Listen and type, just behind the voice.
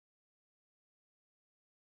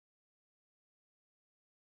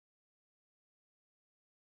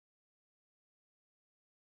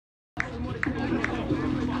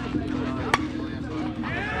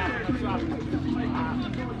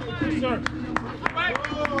sir.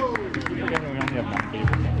 We only have one game.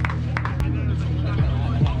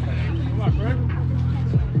 Come on, Greg.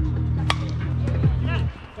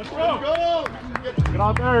 Let's go. Get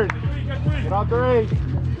on third. Get on three.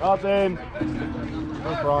 Out in.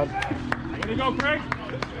 No fraud. Way to go, Craig.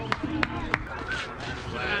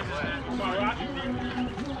 Sorry, Rock.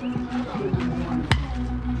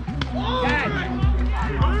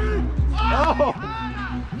 Oh!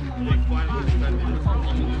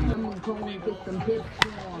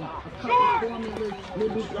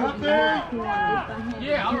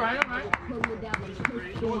 Yeah, all right.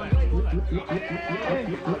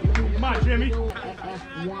 Come on, Jimmy.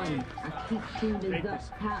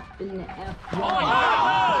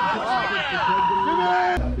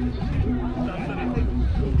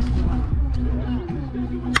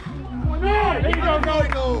 There you go,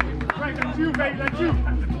 go. Right, that's you, baby, that's you. You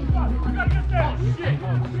gotta get that. Shit.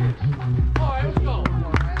 All right, let's go.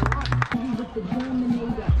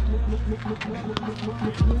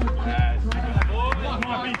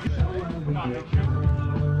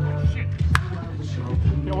 Shit.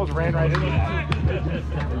 He almost ran right into that.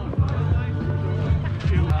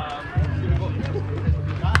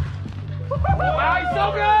 Wow, he's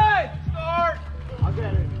so good! Start! I'll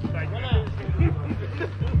get it.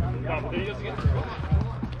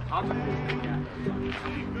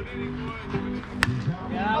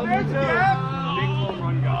 Yeah, there's the big home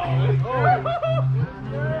run guy.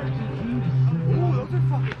 Ooh, those are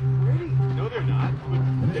fucking pretty. No, they're not.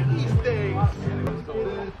 These things.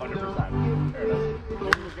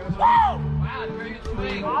 100%. Wow, very good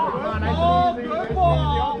swing. Oh, good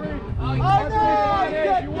ball. Oh, no!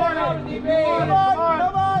 You won it. Come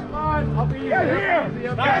on. I'll be here. Get here.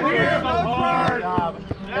 Get here. Go hard.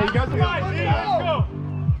 Hey, you guys Come on, Z, let's go.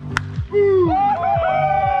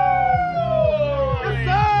 Yes,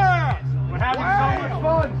 sir! We're having so much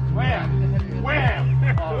fun. Wham! Wham!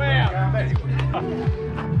 Wham!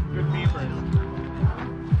 Good defense.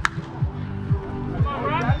 Come on,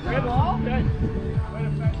 Rob. Good ball. Okay.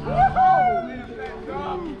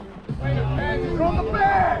 From the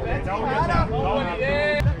bag!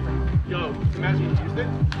 Yo, imagine you used it.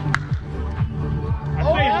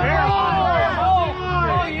 Oh, yeah!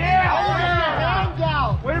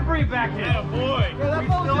 Way to bring it back in. Yeah, boy. We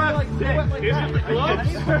still have 6. Is it the gloves?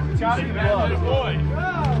 It's gotta be the gloves. Boy.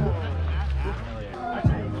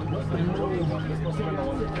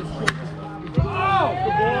 Oh!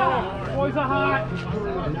 Good ball. Boys are hot.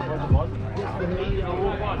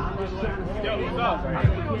 Yo, what's up?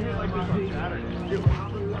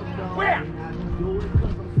 Where?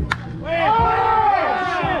 Where?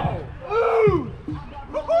 Oh! Shit! Ooh!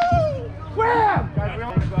 Woohoo! Wham! Guys, we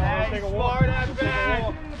don't take a walk. Smart at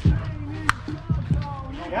back.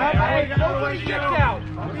 Yeah, Nobody gets out.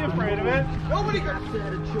 Don't be afraid of it. Nobody got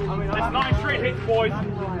That's 9 straight hits, boys.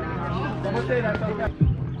 Someone say that's okay.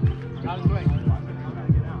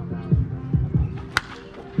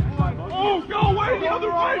 Oh, go away the other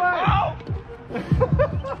way. Oh.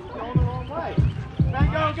 Going the wrong way.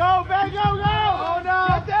 Bang, go, go! Bang, go, go! Oh, no!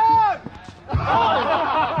 Get down!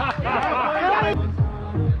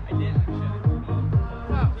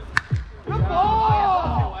 Good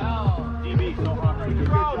ball! DB, so hot. Good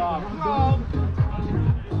job.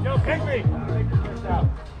 Yo, pick me.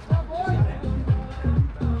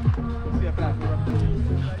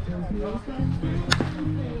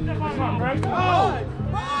 Come on, Greg. Oh!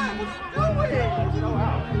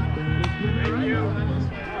 Thank you.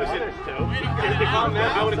 Listen, if I'm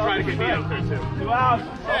that, I would have tried to get me out there too. 2 outs.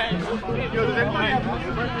 Yo, does anybody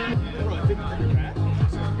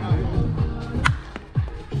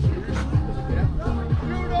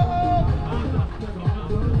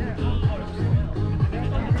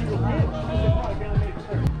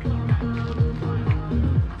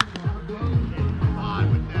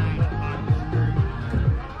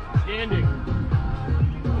Standing.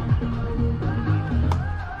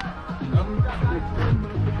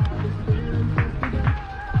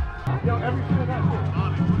 Yo, every single guy.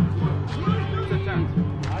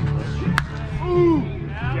 Ooh.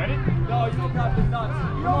 Get it? No, you don't got the nuts.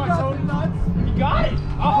 You Come on, Tony. You got it.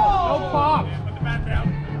 Oh, no pop. Put the bat down.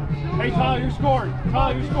 Hey, Tyler, you're scoring.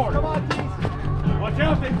 Tyler, you're scoring. Come on, team. Watch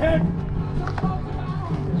out, they hit.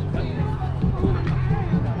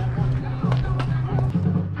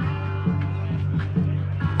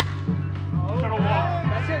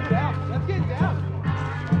 Let's get down. Let's get down.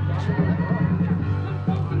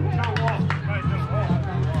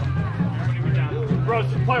 Bro,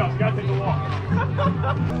 it's the playoffs. You gotta take the walk.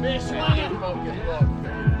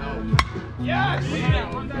 Yes!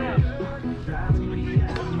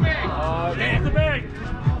 It's the bag.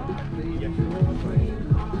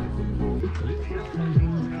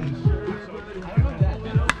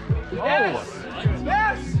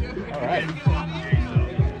 Hey,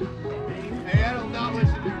 I do not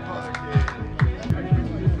listen to your mother, kid.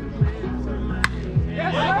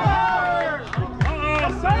 Yes, sir!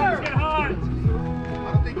 Yes, sir! Get hot! I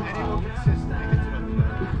don't think anyone consistently gets it up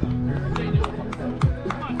to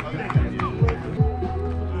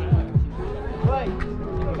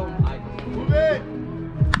move it!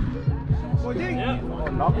 Yep.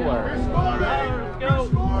 Knuckler. You're scoring! You're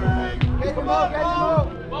scoring! Get him up, get him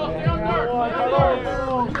up! Ball, stay on guard.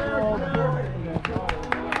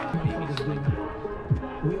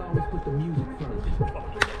 We always put the music first.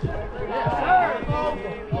 Yes, sir! Oh,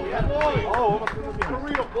 yeah, boy! Oh, a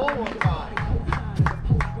real ball one time.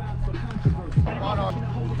 Come on, Archie.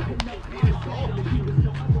 Beat his goal.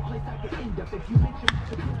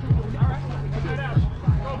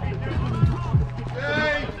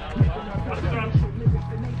 Hey!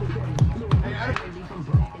 Hey,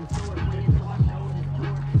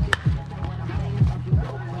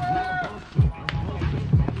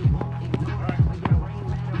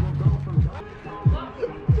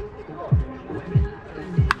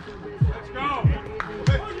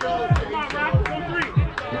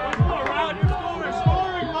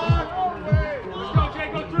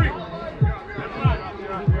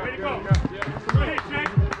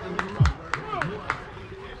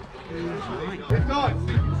 it's on.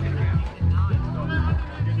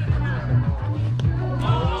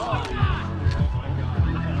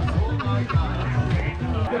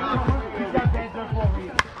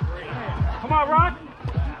 Come on, Rock.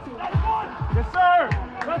 Yes, sir.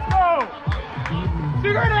 Let's go.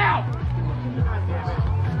 Figure it out.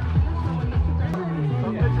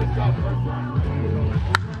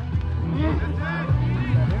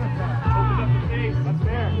 That's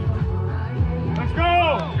fair. Let's go.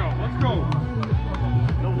 Let's go.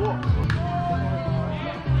 No walk.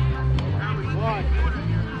 1,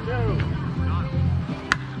 2.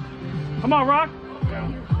 Come on, Rock.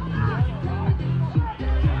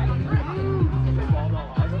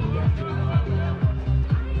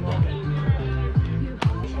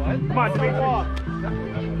 Come on, Jimmy.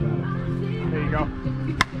 There you go.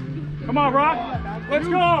 Come on, Rock. Let's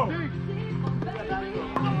go.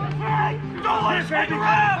 Hey, don't let us hang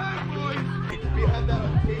around. We had that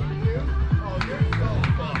on tape too. Oh, you're so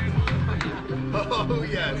fucked. Oh,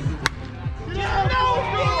 yes.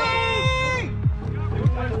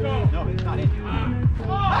 Let's go. No, it's not in.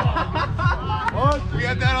 We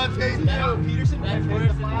had that on tape too. Peterson back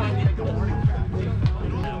there. The warning track.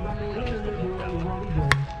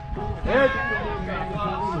 Hit.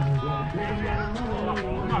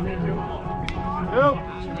 Nope.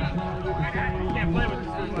 You can't play with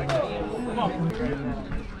this thing like that. Come on.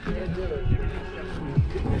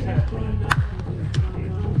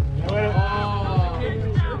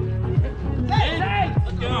 Hey!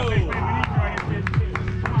 Let's go.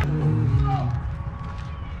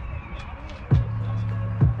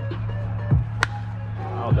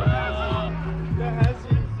 Well done.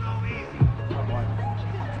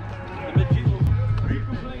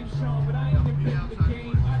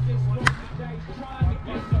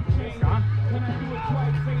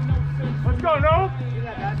 Let's go, no?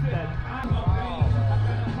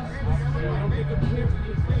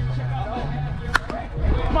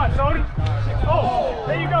 Come on, Tony. Oh,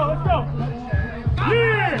 there you go. Let's go.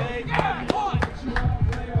 Yeah!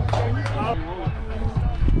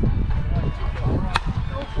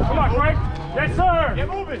 Come on, Craig. Yes, sir. Get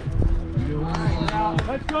moving.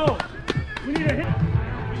 Let's go. We need a hit.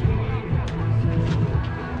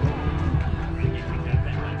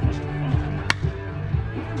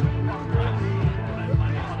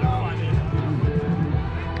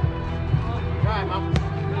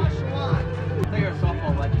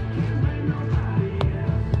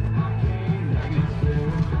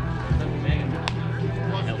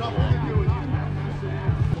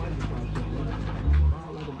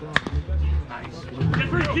 Get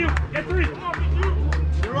three, Q. Get three. Come on, Q.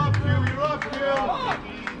 You're up, Q. You're up, Q.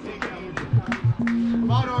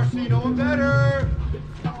 Come on, RC. No one better.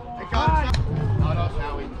 Hey, God. Not us,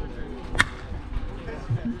 Howie.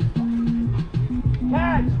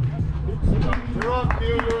 Catch. You're up, Q.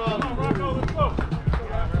 You're up. Come on, Rocco. Let's go.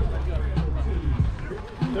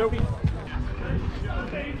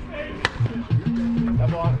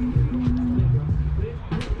 Come on.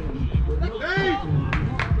 Hey!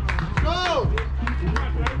 Go!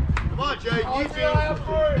 Come on, Jay. Easy.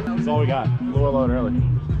 That's all we got. Lower load early.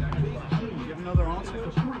 Give another answer.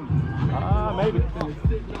 Maybe.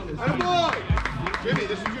 Hey, boy! Jimmy,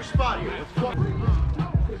 this is your spot here. Let's go.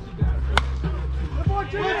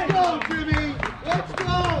 Let's go, Jimmy! Let's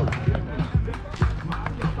go!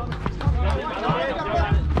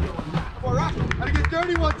 Gotta get dirty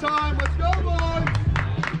 20 one time. Let's go, boys.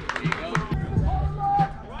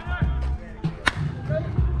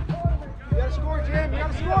 You gotta score, Jim. You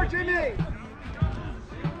gotta score, Jimmy.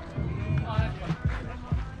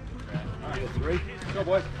 Three. Go,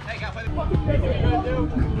 boys.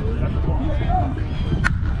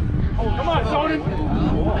 Oh, come on, Sonnen.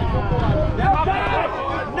 No tag!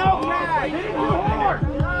 No tag!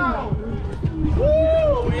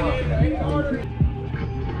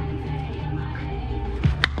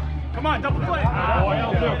 Come on, double play. That'll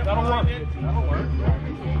work. That'll work.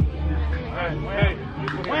 All right, hey,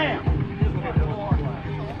 wham!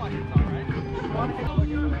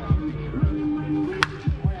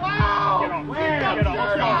 Get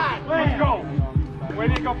off. Let's go. Where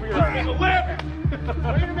do you go for your right?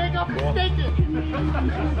 We're gonna make up for stinking.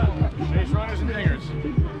 Chase runners and dingers.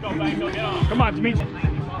 Go, bang, go, get off. Come on, Dimitri.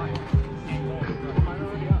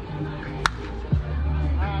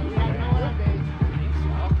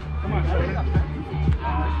 Come on, Sonnen.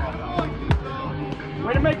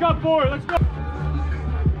 Way to make up for it. Let's go.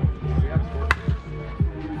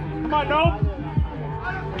 Come on, no.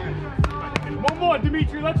 One more,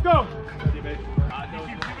 Dimitri. Let's go.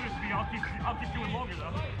 I'll keep doing longer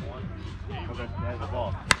though. Okay, that's the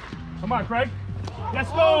ball. Come on, Craig. Let's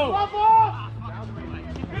go.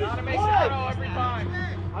 Gotta make it every time.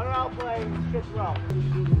 I don't outplay. Gets well.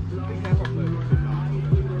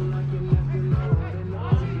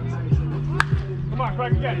 Come on,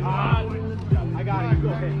 Craig, again. I got it. You go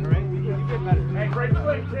ahead, all right? You get better. Hey, great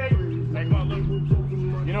play, Kate. Hey, come on, Luke.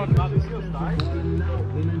 You know about these skills, right?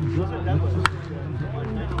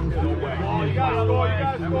 Oh, you gotta score, you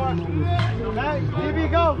gotta score. Hey, DB,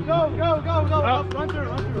 go. Up, run through.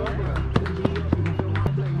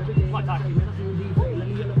 Come on, Taki.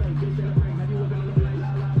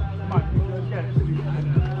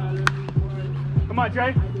 Come on,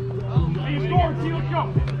 Jay. Hey, you scored, T. Let's go.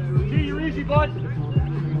 T, you're easy, bud. Good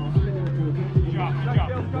job.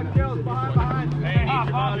 Good kills, behind. Hey, Hop.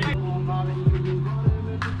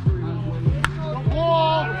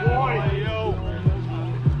 Wall, boy.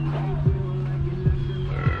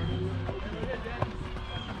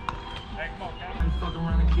 Fuck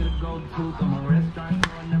around and get a gold tooth. I'm a restaurant,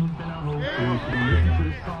 so I've never been a whole food. Listen to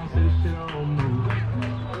the song, say this shit a whole move.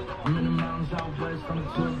 I'm in the mountains out west on a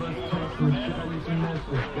tour bus, texting the shit I used to mess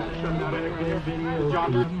with. Gotta show me how to get videos.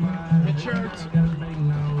 Get shirts. Got a big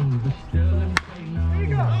nose, but still in fake nose. There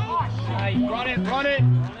you go. Hey, run it.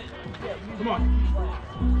 Come on.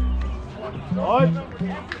 Good.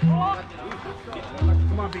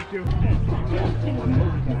 Come on, B2.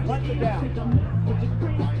 Punch it down.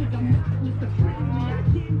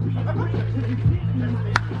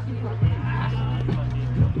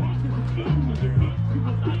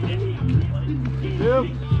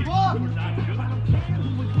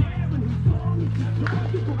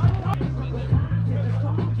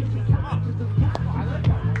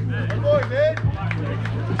 Good boy, mid.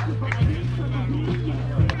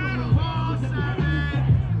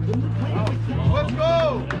 Let's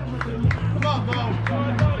go. Come on, Mo.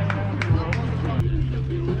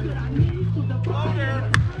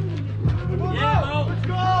 Yeah, let's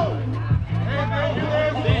go. Hey, man, you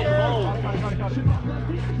there,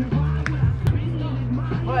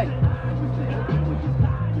 play.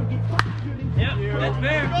 Yep, that's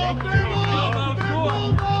fair. Come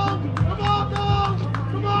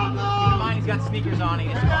on, Mo. Mind he's got sneakers on.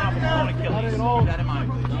 He's going off his own Achilles. Keep that in mind.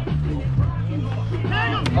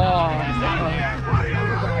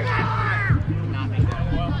 Not make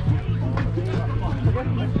that well.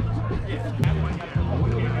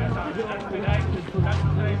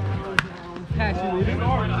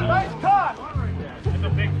 Nice cut. That's a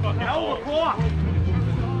big fucking hell of a block.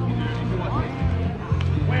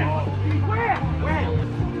 Where?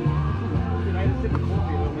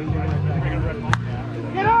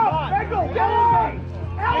 Get up! Echo! Get up!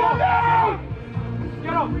 Elbow down!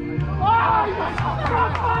 Get up! Oh, you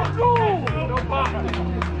got my goal! No problem.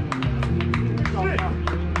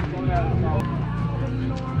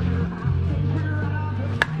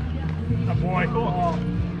 Good boy.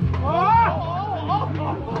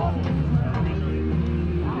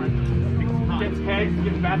 Gets kegs,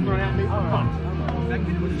 gets bats thrown at me.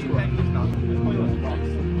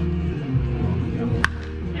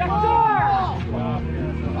 Yes, sir!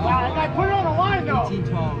 Wow, that guy put it on the line, though.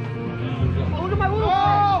 18-12. Oh, look at my little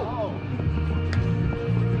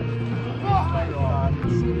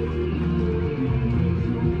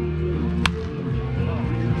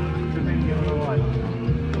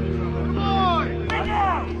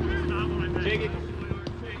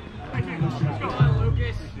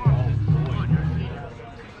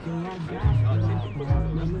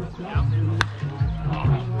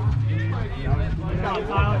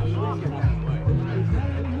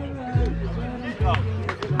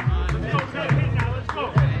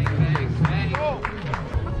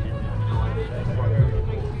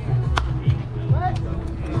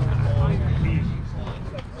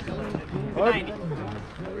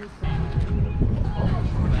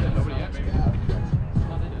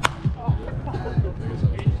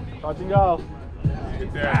go.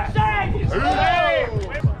 Get there. Hey!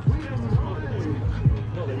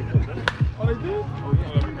 Oh, they did?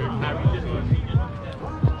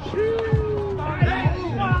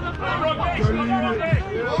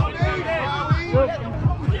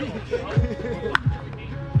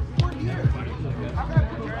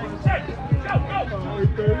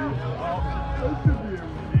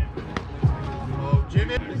 Oh,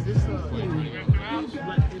 Jimmy. Is this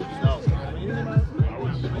no.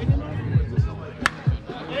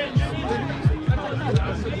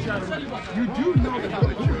 You do know that.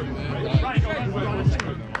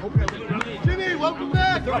 Jimmy, welcome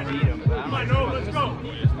back. Come on, no, let's go.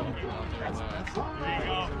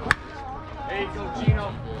 There you go, Gino.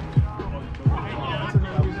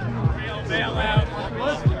 Bail out.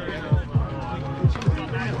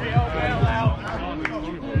 Bail out.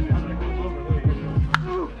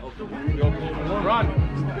 Run.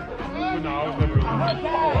 No,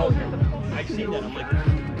 I've seen that. I'm like,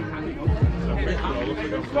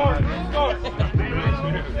 start. Let's go.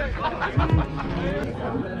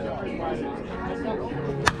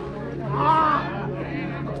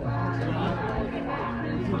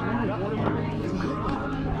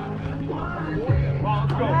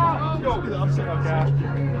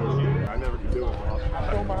 I never could do it.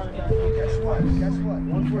 Guess what?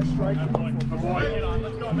 Once we're striking,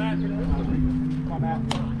 Let's go, Matt. come on, Matt.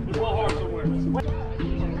 Put a little heart somewhere.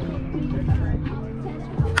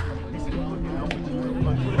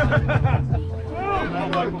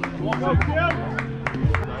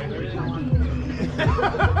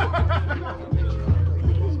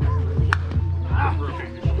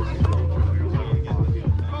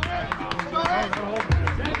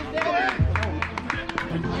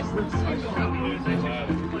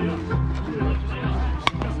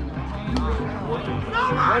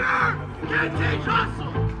 Can't take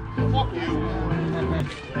hustle! Fuck you.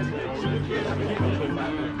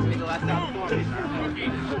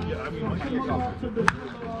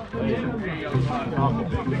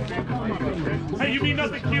 Hey, you mean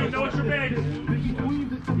nothing cute? No, it's your bag.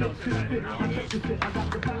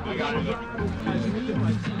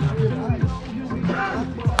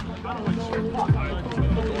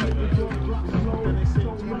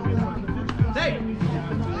 hey!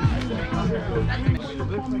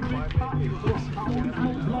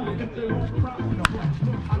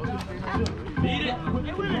 Beat it.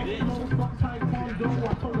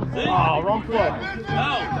 Oh, wrong foot. No.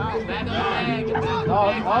 Back on the bag. No,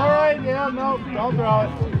 all right, yeah, no, don't throw it.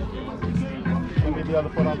 Let me the other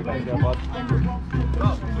foot on the thing there, bud.